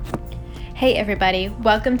Hey everybody,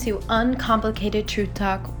 welcome to Uncomplicated Truth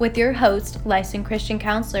Talk with your host, licensed Christian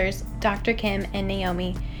counselors, Dr. Kym and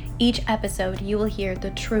Naomi. Each episode, you will hear the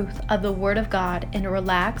truth of the Word of God in a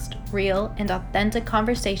relaxed, real, and authentic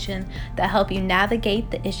conversation that help you navigate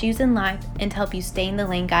the issues in life and help you stay in the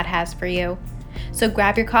lane God has for you. So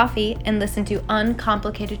grab your coffee and listen to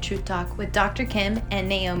Uncomplicated Truth Talk with Dr. Kym and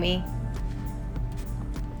Naomi.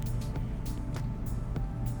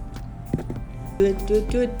 Do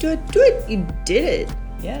it. You did it.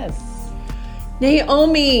 Yes.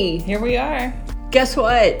 Naomi. Here we are. Guess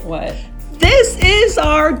what? What? This is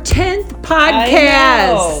our 10th podcast. I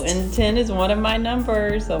know. And 10 is one of my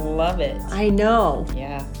numbers. I love it. I know.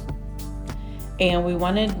 Yeah. And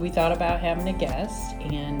we thought about having a guest.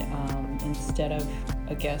 And instead of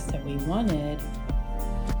a guest that we wanted,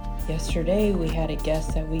 yesterday we had a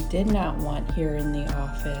guest that we did not want here in the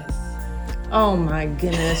office. Oh my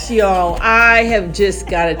goodness, y'all. I have just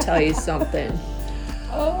got to tell you something.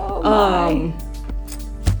 Oh my.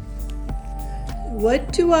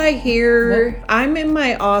 What do I hear? What? I'm in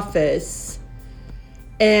my office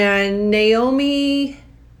and Naomi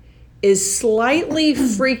is slightly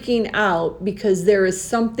freaking out because there is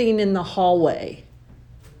something in the hallway.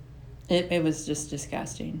 It was just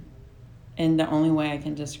disgusting. And the only way I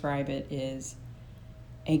can describe it is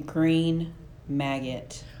a green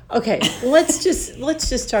maggot. Okay, let's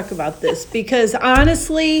just talk about this because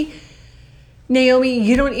honestly, Naomi,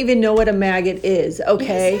 you don't even know what a maggot is,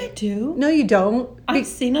 okay? Yes, I do. No, you don't. I've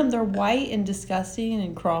seen them. They're white and disgusting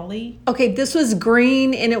and crawly. Okay, this was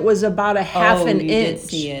green and it was about a half an inch. You did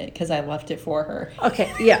see it because I left it for her.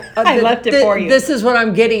 Okay, yeah. I left it for you. This is what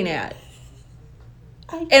I'm getting at.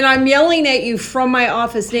 And I'm yelling at you from my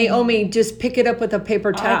office, Naomi, just pick it up with a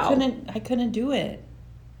paper towel. I couldn't do it.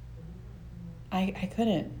 I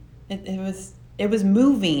couldn't. It was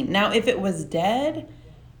moving. Now, if it was dead,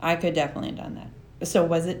 I could definitely have done that. So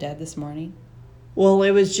was it dead this morning? Well,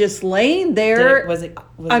 it was just laying there. Was it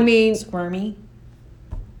squirmy?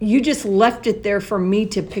 You just left it there for me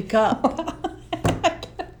to pick up.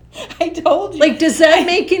 I told you. Like, does that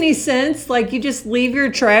make any sense? Like, you just leave your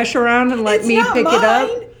trash around and let me pick it up?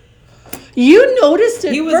 You noticed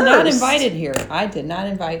it He was first. not invited here. I did not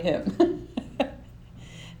invite him.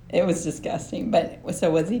 It was disgusting. But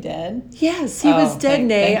so was he dead? Yes, he was dead,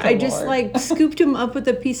 Nay. I just Lord. scooped him up with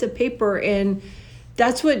a piece of paper, and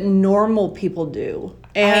that's what normal people do.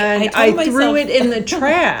 And I threw it in the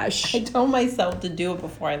trash. I told myself to do it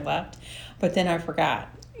before I left, but then I forgot.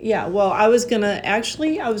 Yeah, well, I was gonna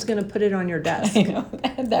put it on your desk. I know.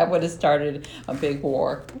 That would have started a big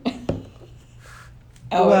war. It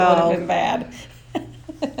would have been bad.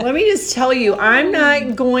 Let me just tell you, I'm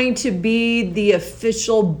not going to be the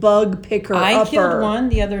official bug picker upper. I killed one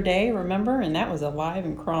the other day, remember? And that was alive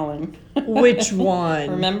and crawling. Which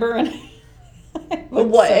one? Remember?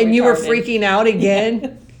 What? So and you were retarded. freaking out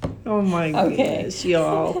again? Oh my goodness,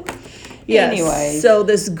 y'all. Yes. Anyway. So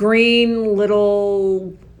this green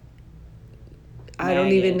little, I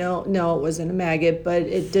don't even Maggot. know. No, it wasn't a maggot, but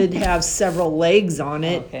it did have several legs on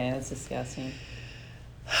it. Okay, that's disgusting.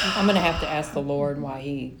 I'm going to have to ask the Lord why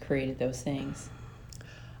he created those things.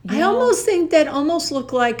 I almost think that almost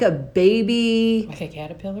looked like a baby. Like a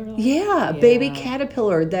caterpillar? Yeah, baby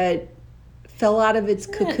caterpillar that fell out of its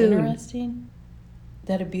Isn't cocoon. that interesting?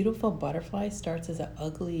 That a beautiful butterfly starts as an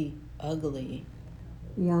ugly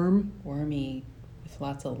wormy with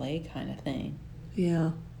lots of leg kind of thing.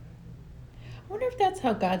 Yeah. I wonder if that's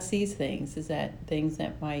how God sees things, is that things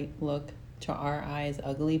that might look to our eyes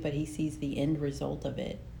ugly, but he sees the end result of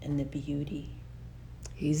it and the beauty.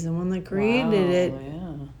 He's the one that created it.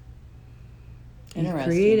 Yeah. He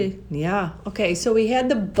Interesting. created. Yeah. Okay, so we had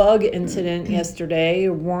the bug incident yesterday,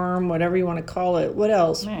 or worm, whatever you want to call it. What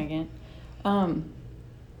else? Maggot.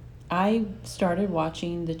 I started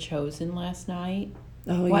watching The Chosen last night.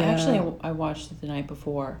 Oh, Well, yeah. actually, I watched it the night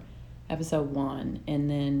before, episode 1, and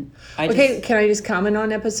then Can I just comment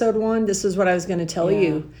on episode 1? This is what I was going to tell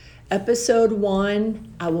you. Episode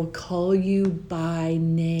 1, I will call you by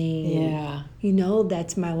name. Yeah. You know,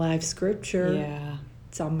 that's my life scripture. Yeah.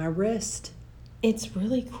 It's on my wrist. It's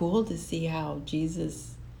really cool to see how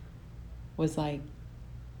Jesus was like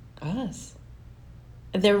us.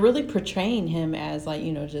 They're really portraying him as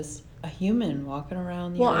just a human walking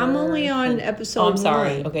around the earth. I'm only on episode 1. I'm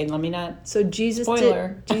sorry. Okay, let me not. So Jesus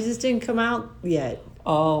didn't come out yet.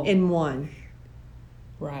 Oh. In 1.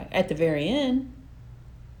 Right. At the very end.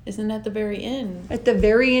 Isn't that the very end? At the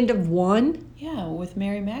very end of 1? Yeah, with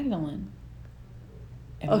Mary Magdalene.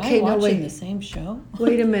 Am Okay, I watching wait. the same show?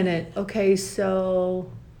 Wait a minute. Okay, so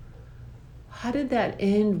how did that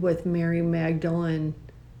end with Mary Magdalene?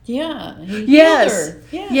 Yeah. He Yes. healed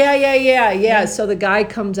her. Yeah. So the guy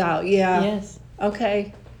comes out. Yeah. Yes.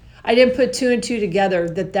 Okay. I didn't put two and two together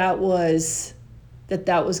that was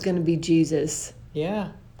going to be Jesus. Yeah.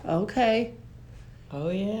 Okay. Oh,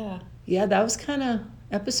 yeah. Yeah, that was kind of,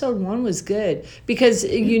 episode 1 was good. Because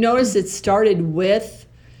you notice it started with,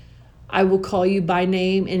 I will call you by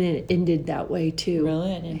name, and it ended that way too.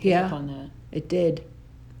 Really? I didn't pick up on that. It did.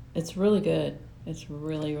 It's really good. It's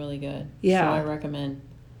really, really good. Yeah. So I recommend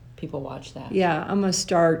people watch that. Yeah, I'm going to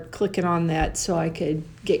start clicking on that so I could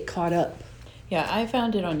get caught up. Yeah, I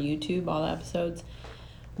found it on YouTube, all the episodes.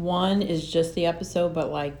 1 is just the episode, but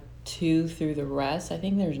like 2 through the rest. I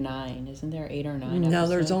think there's 9. Isn't there 8 or 9 episodes? No,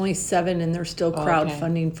 there's only 7, and they're still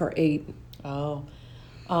crowdfunding for 8. Oh.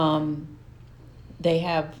 They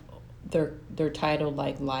have, they're titled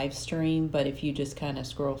like live stream, but if you just kind of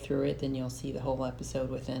scroll through it, then you'll see the whole episode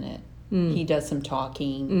within it. He does some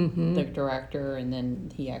talking, the director, and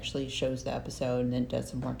then he actually shows the episode and then does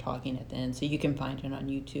some more talking at the end. So you can find it on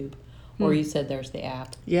YouTube. Or you said there's the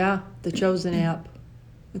app. Yeah, the Chosen app.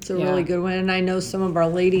 It's a really good one. And I know some of our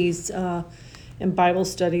ladies in Bible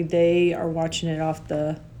study, they are watching it off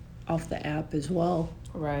the app as well.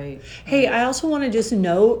 Right. Hey, I also want to just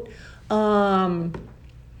note,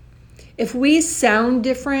 if we sound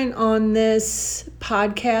different on this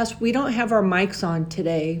podcast, we don't have our mics on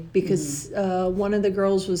today because one of the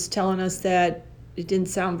girls was telling us that it didn't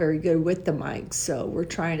sound very good with the mics. So we're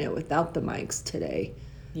trying it without the mics today.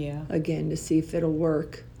 Yeah. Again, to see if it'll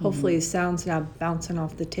work. Hopefully the sound's not bouncing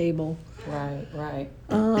off the table. Right.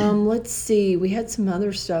 Let's see. We had some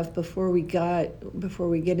other stuff before we get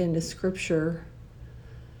into scripture.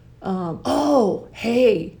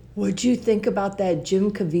 Hey, what'd you think about that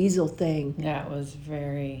Jim Caviezal thing? That was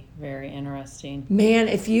very, very interesting. Man,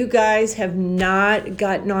 if you guys have not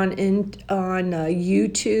gotten on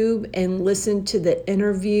YouTube and listened to the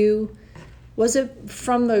interview, was it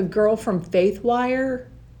from the girl from Faith Wire?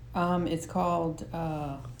 It's called...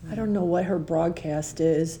 I don't know what her broadcast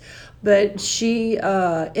is, but she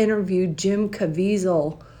interviewed Jim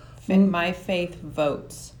Caviezal. My Faith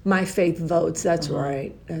Votes. My Faith Votes, that's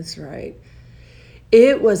right. That's right.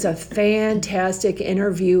 It was a fantastic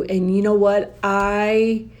interview, and you know what?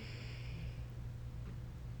 I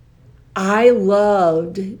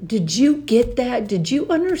loved, did you get that? Did you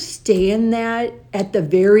understand that at the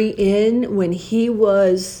very end when he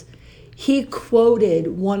quoted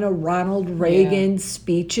one of Ronald Reagan's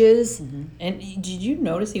speeches? Mm-hmm. And did you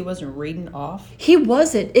notice he wasn't reading off? He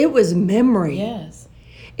wasn't. It was memory. Yes.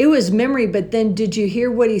 It was memory, but then did you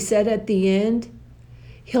hear what he said at the end?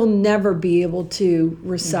 He'll never be able to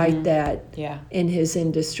recite that in his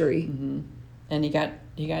industry. Mm-hmm. And he got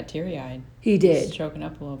teary-eyed. He did. He's choking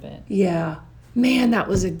up a little bit. Yeah. Man, that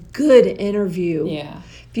was a good interview. Yeah.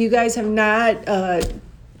 If you guys have not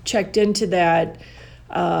checked into that,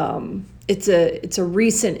 it's a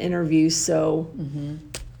recent interview. So,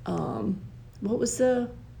 what was the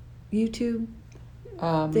YouTube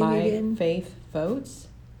thing My again? Faith Votes.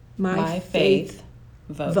 My Faith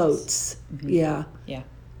Votes. Mm-hmm. Yeah. Yeah.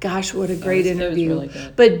 Gosh, what a great interview. It was really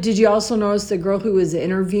good. But did you also notice the girl who was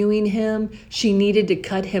interviewing him, she needed to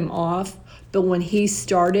cut him off, but when he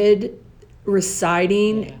started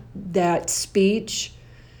reciting that speech,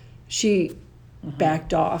 she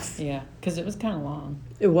backed off. Yeah, because it was kind of long.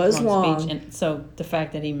 It was long. Speech. And so the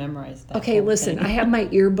fact that he memorized that. Okay, listen, I have my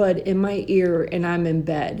earbud in my ear and I'm in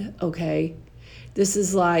bed, okay? This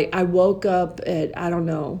is like, I woke up at, I don't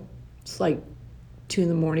know, it's like 2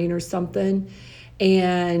 a.m. or something.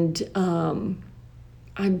 And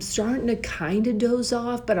I'm starting to kind of doze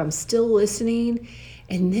off, but I'm still listening.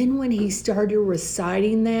 And then when he started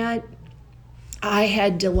reciting that, I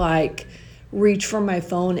had to like reach for my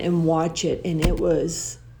phone and watch it. And it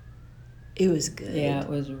was good. Yeah, it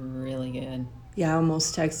was really good. Yeah, I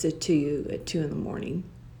almost texted to you at 2 a.m.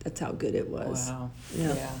 That's how good it was. Wow.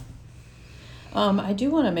 Yeah. I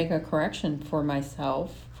do want to make a correction for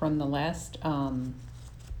myself from the last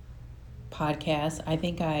podcast. I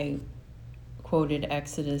think I quoted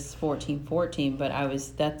Exodus 14:14, but I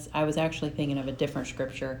was actually thinking of a different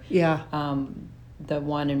scripture. Yeah. The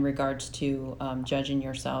one in regards to judging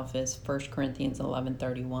yourself is 1 Corinthians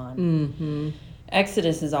 11:31. Mm-hmm.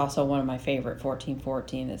 Exodus is also one of my favorite,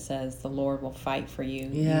 14:14, that says, "The Lord will fight for you.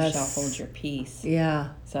 Yes. You shall hold your peace."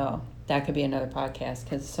 Yeah. So that could be another podcast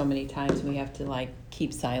because so many times we have to like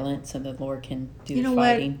keep silent so the Lord can do the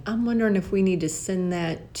fighting. What? I'm wondering if we need to send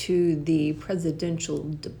that to the presidential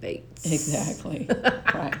debates. Exactly.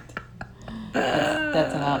 Right.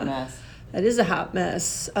 That's a hot mess. That is a hot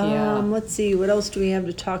mess. Yeah. Let's see. What else do we have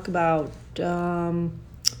to talk about?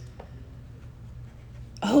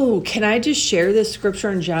 Oh, can I just share this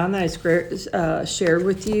scripture in John that I shared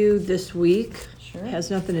with you this week? Sure. It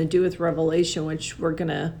has nothing to do with Revelation, which we're going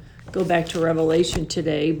to go back to Revelation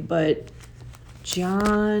today, but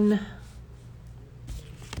John,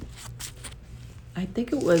 I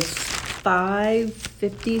think it was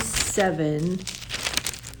 5:57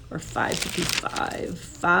 or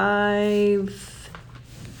 5:55.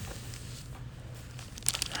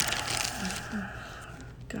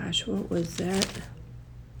 Gosh, what was that?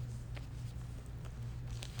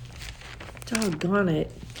 Doggone it.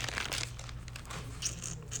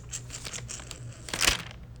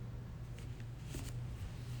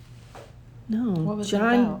 No, What was it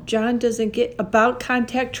about? John doesn't get about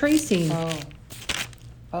contact tracing.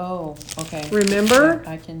 Oh, okay. Remember?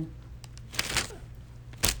 Yeah,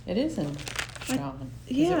 it is in John. 'Cause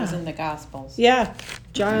yeah. It was in the Gospels. Yeah,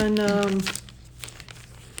 John,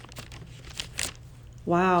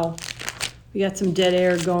 wow. We got some dead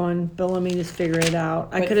air going. Bill, let me just figure it out.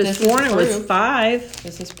 I But could have this is sworn it was proof. 5.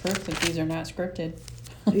 This is proof that these are not scripted.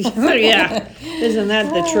 Yeah, isn't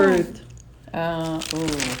that the truth?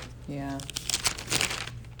 Yeah.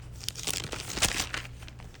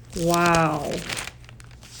 Wow.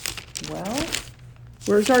 Well,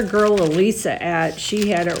 Where's our girl Elisa at? She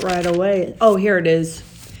had it right away. Oh, here it is.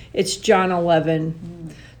 It's John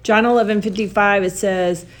 11. John 11:55, it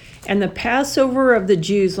says, and the Passover of the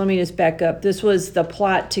Jews, let me just back up. This was the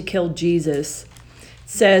plot to kill Jesus. It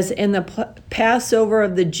says, and the Passover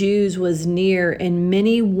of the Jews was near, and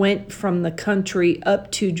many went from the country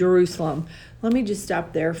up to Jerusalem. Let me just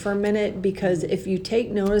stop there for a minute, because if you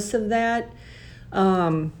take notice of that,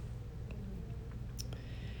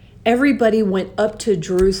 everybody went up to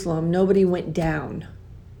Jerusalem. Nobody went down.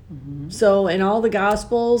 So in all the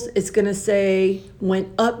Gospels, it's going to say went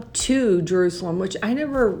up to Jerusalem, which I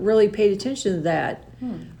never really paid attention to that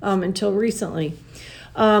until recently.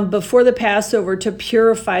 Before the Passover to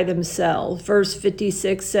purify themselves. Verse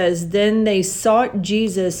 56 says, then they sought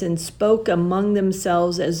Jesus and spoke among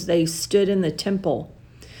themselves as they stood in the temple.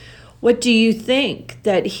 What do you think,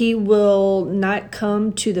 that he will not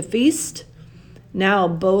come to the feast? Now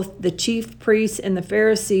both the chief priests and the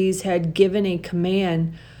Pharisees had given a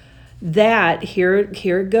command that, here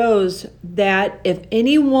it goes, that if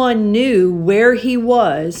anyone knew where he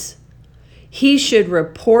was, he should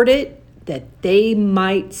report it, that they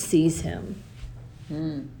might seize him.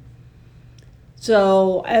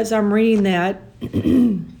 So as I'm reading that,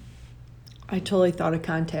 I totally thought of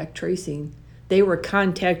contact tracing. They were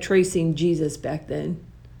contact tracing Jesus back then.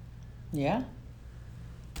 yeah.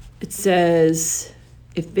 It says,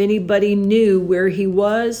 if anybody knew where he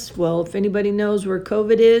was, well, if anybody knows where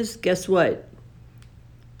COVID is, guess what?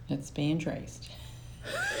 It's being traced.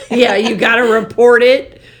 Yeah, you got to report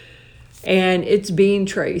it, and it's being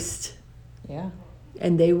traced. Yeah.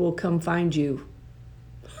 And they will come find you.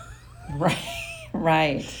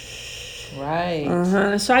 Right. So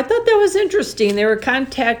I thought that was interesting. They were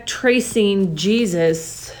contact tracing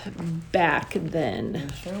Jesus back then. They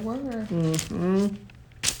sure were.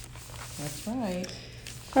 That's right.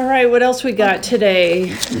 All right, what else we got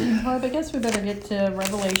today? Well, I guess we better get to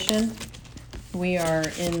Revelation. We are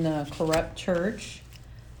in the corrupt church,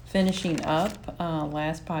 finishing up.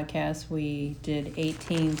 Last podcast we did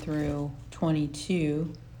 18 through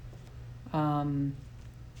 22.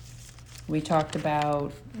 We talked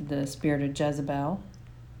about the spirit of Jezebel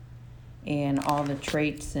and all the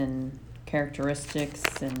traits and characteristics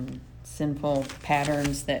and sinful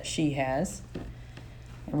patterns that she has.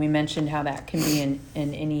 And we mentioned how that can be in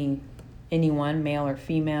anyone, male or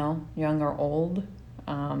female, young or old.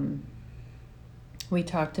 We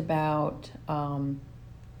talked about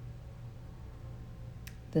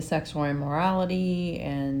the sexual immorality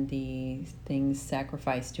and the things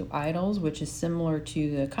sacrificed to idols, which is similar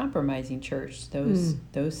to the compromising church. Those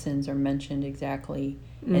sins are mentioned exactly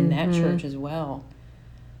in that church as well.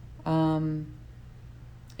 And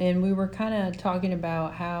we were kind of talking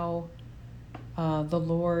about how the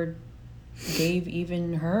Lord gave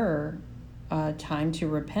even her time to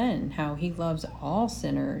repent, how he loves all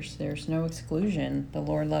sinners. There's no exclusion. The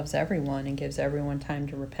Lord loves everyone and gives everyone time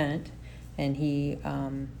to repent. And he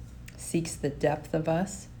seeks the depth of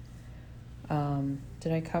us.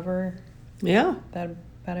 Did I cover that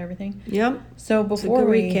about everything? Yep. So before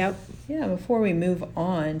we recap. before we move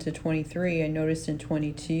on to 23, I noticed in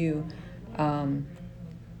 22,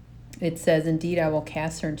 it says, "Indeed, I will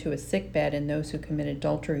cast her into a sickbed, and those who commit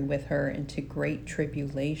adultery with her into great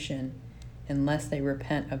tribulation, unless they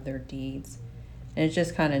repent of their deeds." And it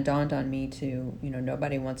just kind of dawned on me to,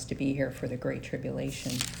 nobody wants to be here for the great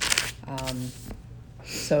tribulation.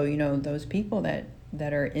 So, those people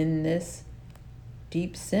that are in this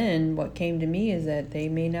deep sin, what came to me is that they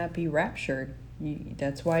may not be raptured.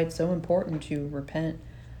 That's why it's so important to repent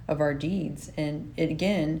of our deeds. And it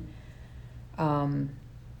again,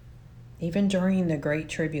 even during the Great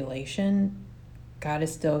Tribulation, God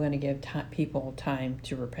is still going to give people time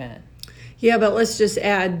to repent. Yeah, but let's just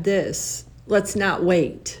add this. Let's not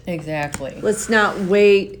wait. Exactly. Let's not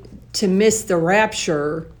wait to miss the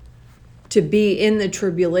rapture, to be in the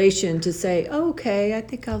tribulation, to say, okay, I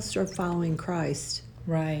think I'll start following Christ.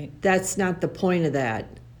 Right. That's not the point of that.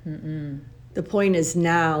 The point is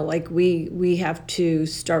now. Like we have to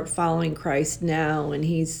start following Christ now, and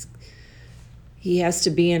He has to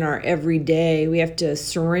be in our everyday. We have to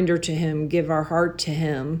surrender to Him, give our heart to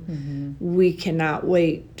Him. We cannot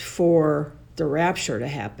wait for the rapture to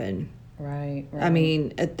happen. Right. I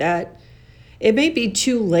mean, it may be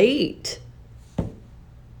too late.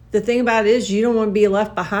 The thing about it is you don't want to be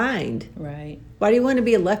left behind. Right. Why do you want to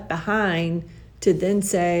be left behind to then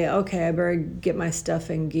say, okay, I better get my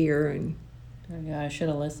stuff in gear? And I should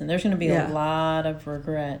have listened. There's going to be a lot of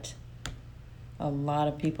regret. A lot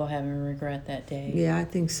of people having regret that day. Yeah, I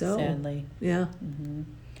think so. Sadly. Yeah.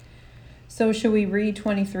 So should we read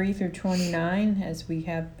 23 through 29 as we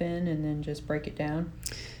have been, and then just break it down?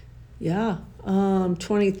 Yeah.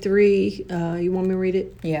 23, you want me to read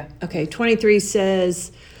it? Yeah. Okay, 23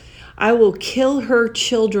 says, I will kill her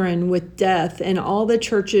children with death, and all the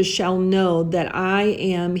churches shall know that I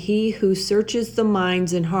am He who searches the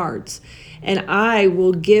minds and hearts, and I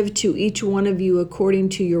will give to each one of you according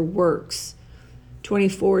to your works.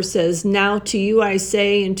 24 says, Now to you I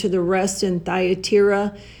say, and to the rest in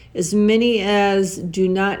Thyatira, as many as do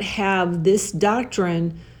not have this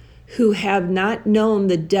doctrine, who have not known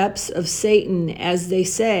the depths of Satan, as they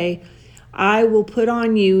say, I will put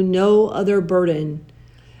on you no other burden.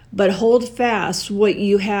 But hold fast what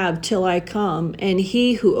you have till I come, and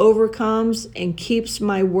he who overcomes and keeps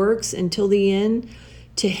my works until the end,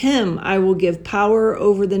 to him I will give power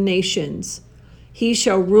over the nations. He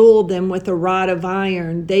shall rule them with a rod of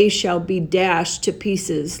iron. They shall be dashed to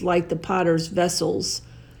pieces like the potter's vessels,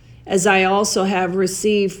 as I also have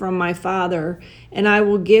received from my Father, and I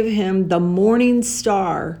will give him the morning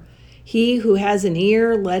star. He who has an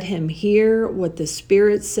ear, let him hear what the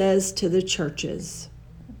Spirit says to the churches.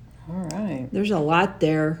 All right. There's a lot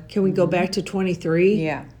there. Can we go back to 23?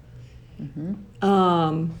 Yeah.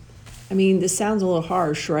 I mean, this sounds a little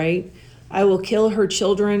harsh, right? I will kill her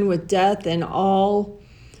children with death, and all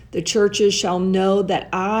the churches shall know that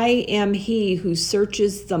I am He who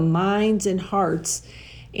searches the minds and hearts,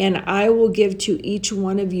 and I will give to each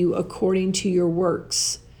one of you according to your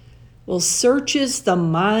works. Well, searches the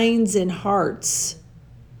minds and hearts.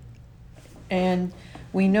 And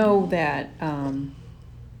we know that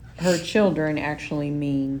her children actually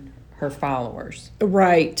mean her followers.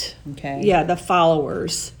 Right. Okay. Yeah, the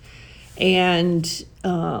followers. And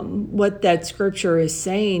what that scripture is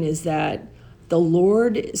saying is that the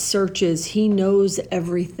Lord searches, He knows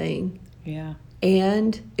everything. Yeah.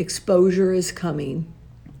 And exposure is coming.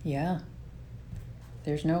 Yeah.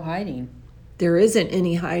 There's no hiding. There isn't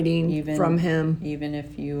any hiding from Him. Even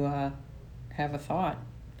if you have a thought.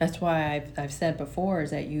 That's why I've said before is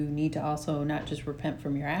that you need to also not just repent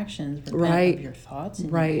from your actions, repent of your thoughts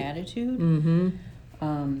and your attitude.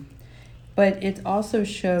 But it also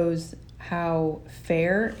shows how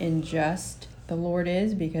fair and just the Lord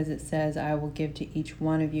is, because it says, I will give to each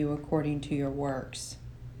one of you according to your works.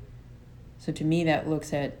 So to me, that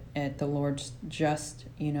looks at the Lord's just,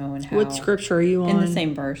 and how... What scripture are you on? In the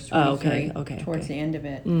same verse, 23, okay. Towards the end of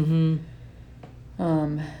it.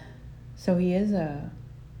 So He is a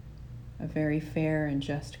very fair and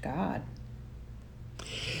just God.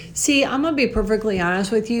 See, I'm going to be perfectly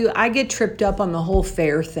honest with you. I get tripped up on the whole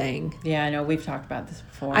fair thing. Yeah, I know. We've talked about this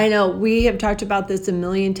before. I know. We have talked about this a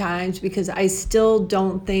million times, because I still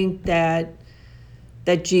don't think that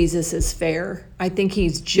Jesus is fair. I think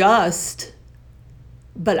He's just,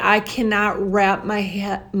 but I cannot wrap my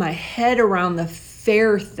head around the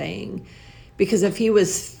fair thing, because if He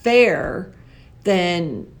was fair,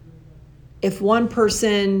 then if one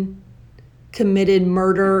person committed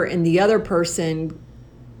murder and the other person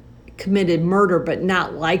committed murder but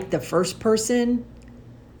not like the first person,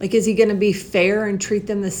 like, is He going to be fair and treat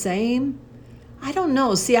them the same? I don't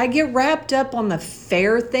know. See, I get wrapped up on the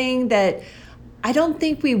fair thing, that I don't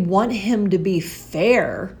think we want Him to be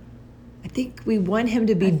fair. I think we want Him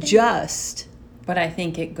to be just. But I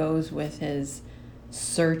think it goes with His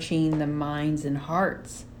searching the minds and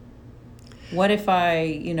hearts. What if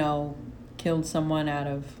I, killed someone out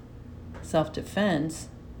of self-defense?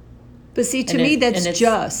 But see, to me, that's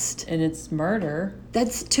just. And it's murder.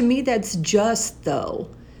 To me, that's just, though.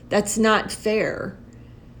 That's not fair.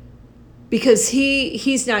 Because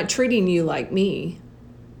he's not treating you like me.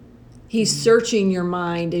 He's searching your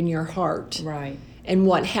mind and your heart. Right. And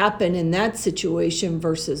what happened in that situation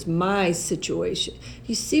versus my situation.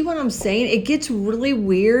 You see what I'm saying? It gets really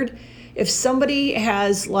weird. If somebody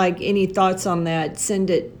has like any thoughts on that, send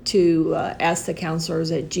it to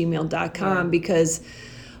askthecounselors@gmail.com, because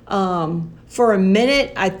for a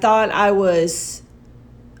minute I thought I was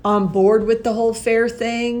on board with the whole fair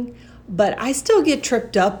thing, but I still get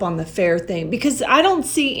tripped up on the fair thing because I don't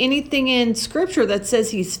see anything in Scripture that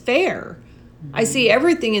says he's fair. I see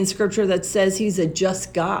everything in Scripture that says he's a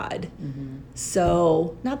just God.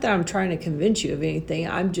 So, not that I'm trying to convince you of anything.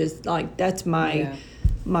 I'm just like, that's my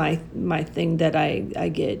thing that I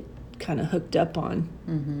get kind of hooked up on.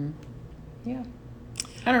 Yeah.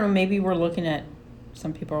 I don't know. Maybe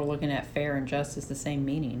some people are looking at fair and just as the same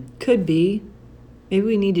meaning. Could be. Maybe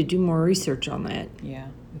we need to do more research on that. Yeah,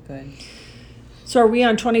 we could. So are we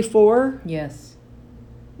on 24? Yes.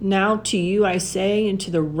 Now to you I say, and to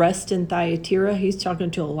the rest in Thyatira, he's talking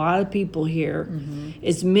to a lot of people here,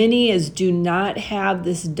 as many as do not have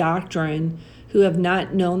this doctrine, who have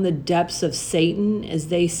not known the depths of Satan, as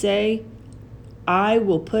they say, I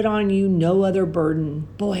will put on you no other burden.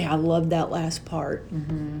 Boy, I love that last part.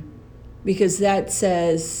 Because that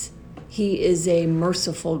says he is a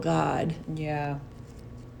merciful God. Yeah.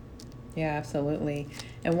 Yeah, absolutely.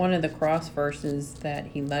 And one of the cross verses that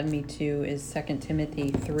he led me to is 2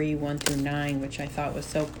 Timothy 3:1-9, which I thought was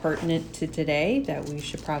so pertinent to today that we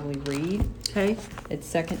should probably read. Okay.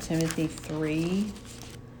 It's 2 Timothy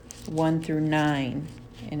 3:1-9,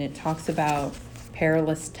 and it talks about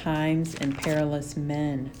perilous times and perilous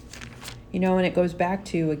men. And it goes back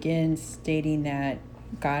to, again, stating that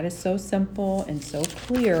God is so simple and so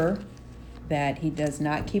clear that he does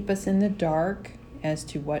not keep us in the dark as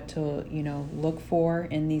to what to, look for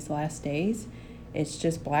in these last days. It's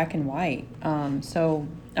just black and white. So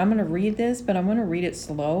I'm going to read this, but I'm going to read it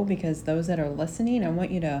slow, because those that are listening, I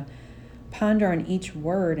want you to ponder on each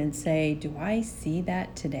word and say, do I see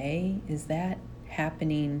that today? Is that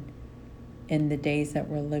happening in the days that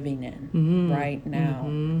we're living in right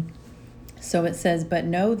now? So it says, but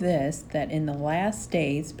know this, that in the last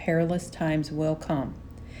days perilous times will come.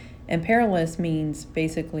 And perilous means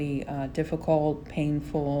basically difficult,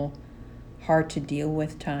 painful, hard to deal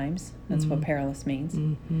with times. That's what perilous means.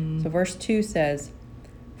 So verse 2 says,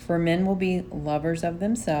 for men will be lovers of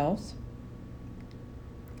themselves,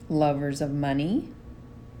 lovers of money,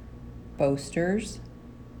 boasters,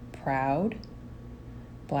 proud,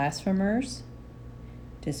 blasphemers,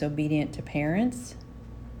 disobedient to parents,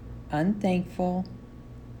 unthankful,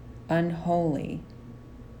 unholy,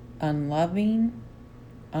 unloving,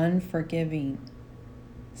 unforgiving,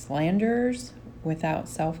 slanderers, without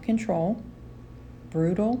self-control,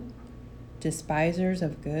 brutal, despisers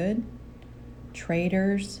of good,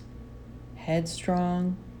 traitors,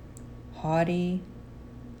 headstrong, haughty,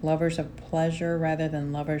 lovers of pleasure rather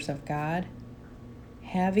than lovers of God,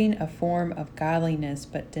 having a form of godliness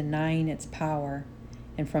but denying its power.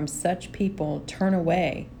 And from such people turn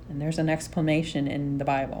away. And there's an explanation in the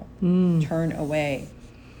Bible. Turn away.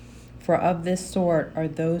 For of this sort are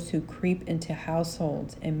those who creep into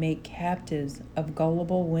households and make captives of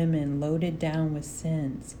gullible women loaded down with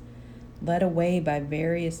sins, led away by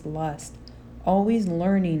various lusts, always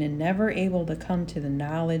learning and never able to come to the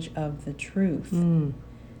knowledge of the truth.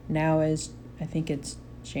 Now, as I think it's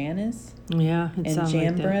Jannes and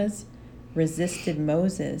Jambres resisted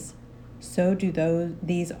Moses, so do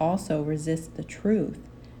these also resist the truth.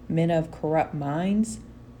 Men of corrupt minds,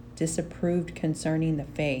 disapproved concerning the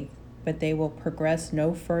faith. But they will progress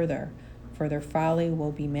no further, for their folly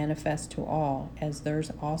will be manifest to all, as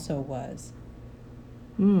theirs also was.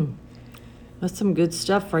 That's some good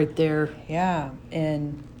stuff right there. Yeah,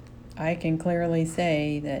 and I can clearly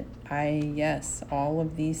say that all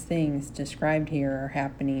of these things described here are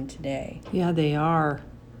happening today. Yeah, they are.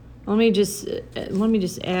 Let me just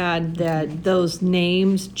add that those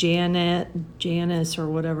names, Janus or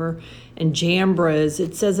whatever, and Jambres,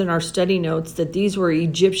 it says in our study notes that these were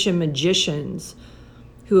Egyptian magicians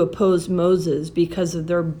who opposed Moses because of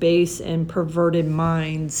their base and perverted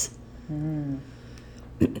minds.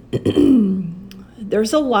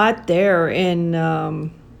 There's a lot there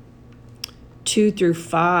in 2 through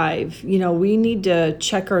 5. We need to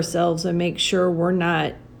check ourselves and make sure we're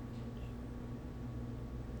not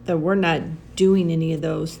doing any of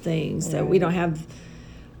those things, that we don't have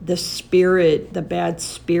the bad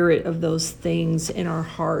spirit of those things in our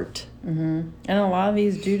heart. And a lot of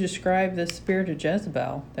these do describe the spirit of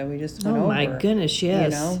Jezebel that we just went over. Oh my goodness,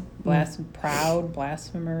 yes. Proud,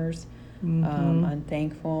 blasphemers,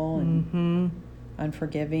 unthankful, and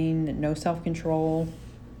unforgiving, no self-control,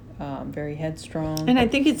 very headstrong. And I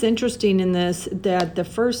think it's interesting in this that the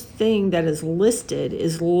first thing that is listed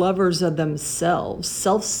is lovers of themselves,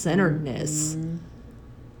 self-centeredness. Mm-hmm.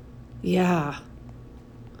 Yeah.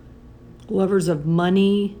 Lovers of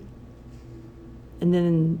money. And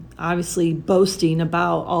then obviously boasting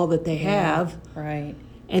about all that they have. Right.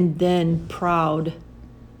 And then proud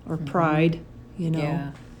or pride,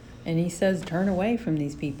 Yeah. And he says, turn away from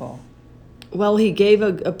these people. Well, he gave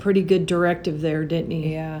a pretty good directive there, didn't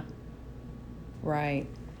he? Yeah. Right.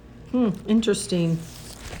 Interesting.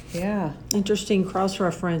 Yeah. Interesting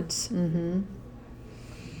cross-reference. Mm-hmm.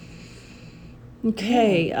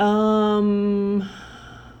 Okay.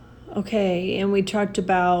 Okay, and we talked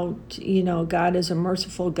about, God is a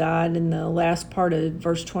merciful God in the last part of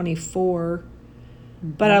verse 24.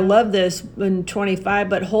 But I love this in 25,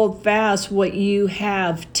 but hold fast what you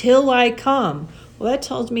have till I come. Well, that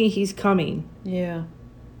tells me he's coming. Yeah.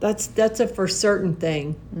 That's a for certain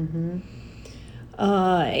thing. Mm-hmm.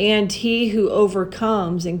 And he who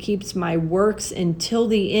overcomes and keeps my works until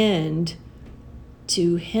the end,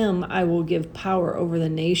 to him I will give power over the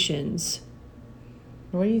nations.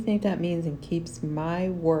 What do you think that means, and keeps my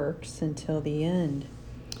works until the end?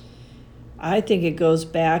 I think it goes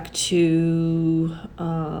back to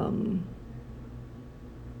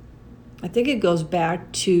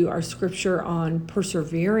our scripture on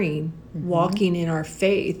persevering, walking in our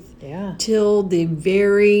faith, till the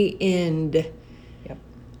very end. Yep.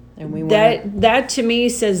 And we that to me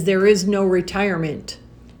says there is no retirement.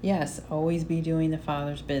 Yes, always be doing the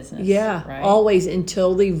Father's business. Yeah, right? Always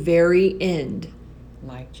until the very end.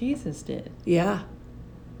 Like Jesus did. Yeah,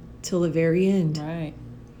 till the very end. Right.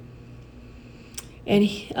 And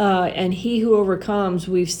he who overcomes,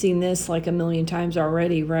 we've seen this like a million times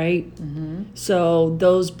already, right? Mm-hmm. So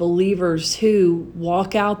those believers who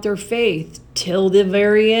walk out their faith till the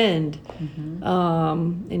very end,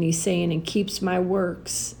 and he's saying, and keeps my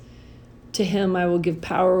works, to him I will give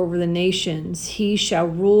power over the nations. He shall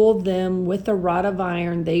rule them with a rod of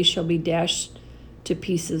iron. They shall be dashed to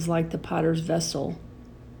pieces like the potter's vessel.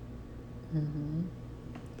 Mm-hmm.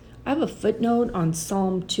 I have a footnote on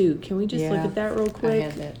Psalm 2. Can we just look at that real quick? I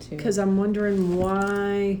had that too. Because I'm wondering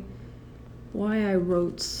why I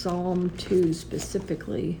wrote Psalm 2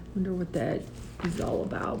 specifically. Wonder what that is all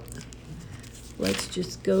about. Let's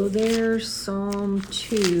just go there. Psalm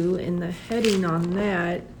 2, and the heading on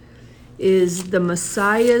that is the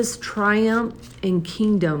Messiah's triumph and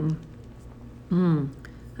kingdom.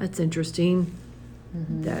 That's interesting.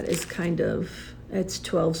 Mm-hmm. That is that's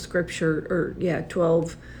 12 scripture,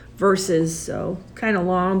 12 verses, so kind of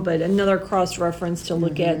long, but another cross-reference to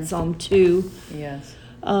look at, Psalm 2. Yes.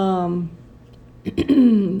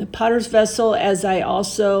 The potter's vessel, as I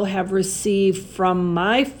also have received from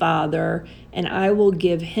my Father, and I will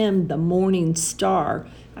give him the morning star.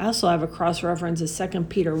 I also have a cross-reference of 2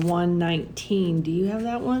 Peter 1:19. Do you have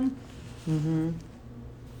that one? Mm-hmm.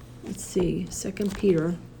 Let's see, 2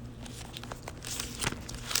 Peter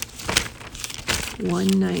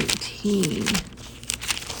 1:19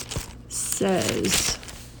 says,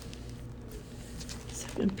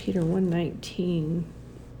 2 Peter 1:19,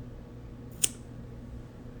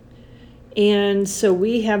 and so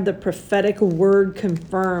we have the prophetic word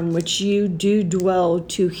confirmed, which you do dwell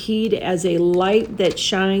to heed as a light that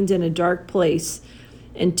shines in a dark place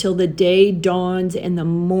until the day dawns and the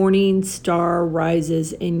morning star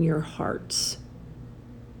rises in your hearts.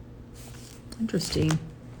 Interesting.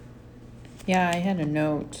 Yeah, I had a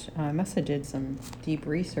note. I must have did some deep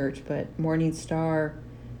research, but morning star,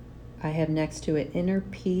 I have next to it, inner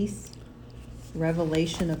peace,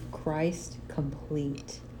 revelation of Christ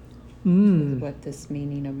complete. Is what this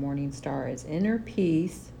meaning of morning star is. Inner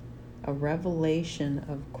peace, a revelation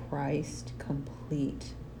of Christ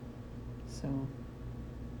complete. So,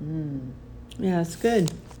 Yeah, it's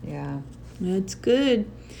good. yeah. It's good.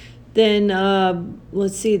 Then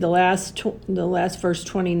let's see the last verse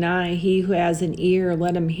 29. He who has an ear,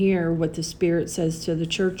 let him hear what the Spirit says to the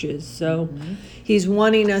churches. So he's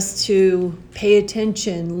wanting us to pay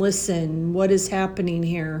attention, listen. What is happening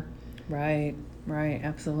here? Right,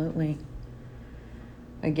 absolutely.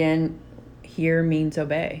 Again, hear means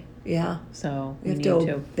obey. Yeah. So We have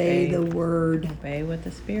to obey the word. Obey what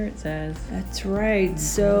the Spirit says. That's right.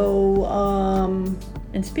 So,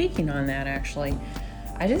 and speaking on that, actually,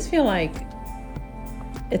 I just feel like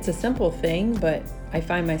it's a simple thing, but I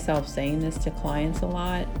find myself saying this to clients a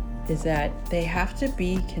lot, is that they have to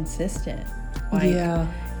be consistent.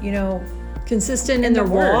 Consistent in their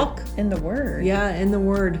walk. In the Word. Yeah, in the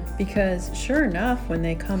Word. Because sure enough, when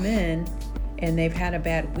they come in and they've had a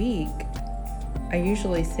bad week, I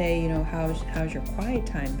usually say, how's your quiet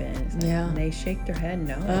time been? And they shake their head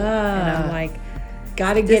no. And I'm like,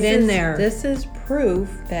 gotta get in there. This is proof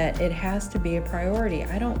that it has to be a priority.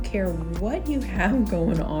 I don't care what you have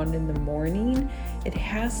going on in the morning. It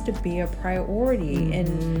has to be a priority.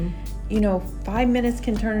 And 5 minutes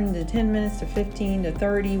can turn into 10 minutes to 15 to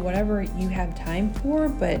 30, whatever you have time for.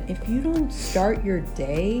 But if you don't start your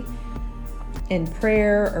day in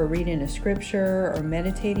prayer or reading a scripture or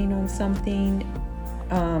meditating on something,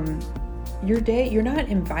 your day, you're not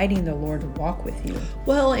inviting the Lord to walk with you.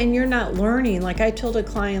 Well, and you're not learning. Like I told a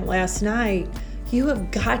client last night, you have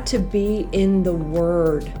got to be in the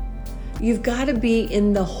Word. You've got to be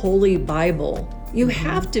in the Holy Bible. You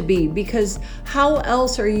have to be, because how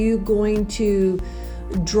else are you going to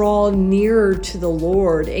draw nearer to the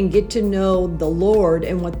Lord and get to know the Lord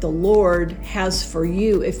and what the Lord has for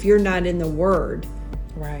you if you're not in the Word?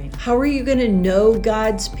 Right. How are you going to know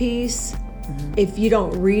God's peace if you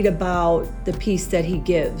don't read about the peace that He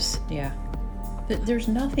gives? Yeah. But there's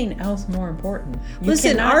nothing else more important.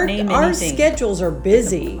 Listen, our schedules are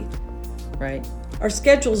busy. Right. Our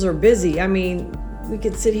schedules are busy. I mean, we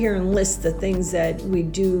could sit here and list the things that we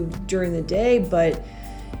do during the day, but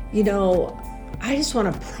I just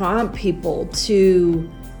want to prompt people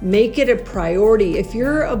to make it a priority. If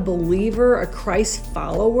you're a believer, a Christ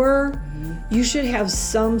follower, you should have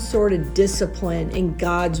some sort of discipline in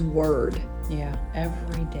God's Word. Yeah,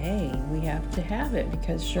 every day we have to have it,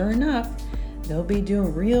 because sure enough, they'll be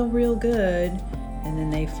doing real good, and then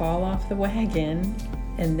they fall off the wagon,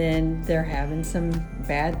 and then they're having some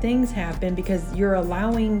bad things happen because you're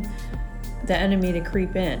allowing the enemy to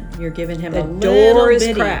creep in. You're giving him a little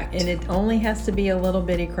bitty, cracked, and it only has to be a little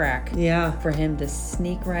bitty crack. Yeah. For him to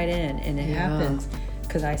sneak right in, and it happens.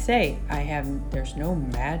 Because there's no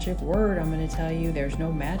magic word I'm going to tell you. There's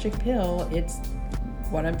no magic pill. It's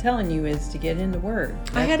what I'm telling you is to get in the Word.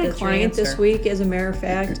 I had a client this week, as a matter of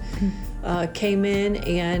fact, came in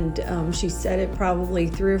and she said it probably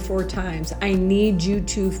 3 or 4 times. I need you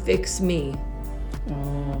to fix me.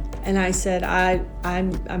 Oh. And I said,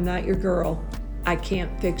 I'm not your girl. I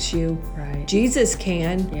can't fix you. Right. Jesus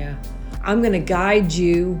can. Yeah. I'm going to guide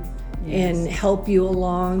you and help you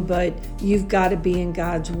along, but you've got to be in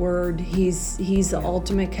God's Word. He's the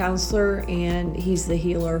ultimate counselor, and He's the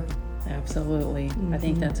healer. Absolutely. I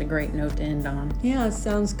think that's a great note to end on. Yeah,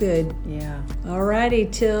 sounds good. Yeah.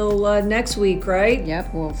 Alrighty, till next week, right?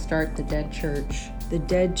 Yep, we'll start the Dead Church. The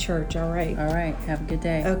Dead Church, all right. All right, have a good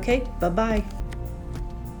day. Okay, bye-bye.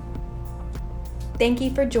 Thank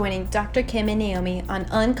you for joining Dr. Kym and Naomi on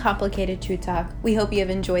Uncomplicated Truth Talk. We hope you have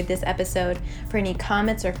enjoyed this episode. For any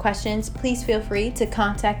comments or questions, please feel free to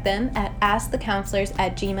contact them at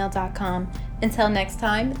askthecounselors@gmail.com. Until next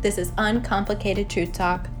time, this is Uncomplicated Truth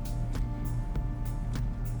Talk.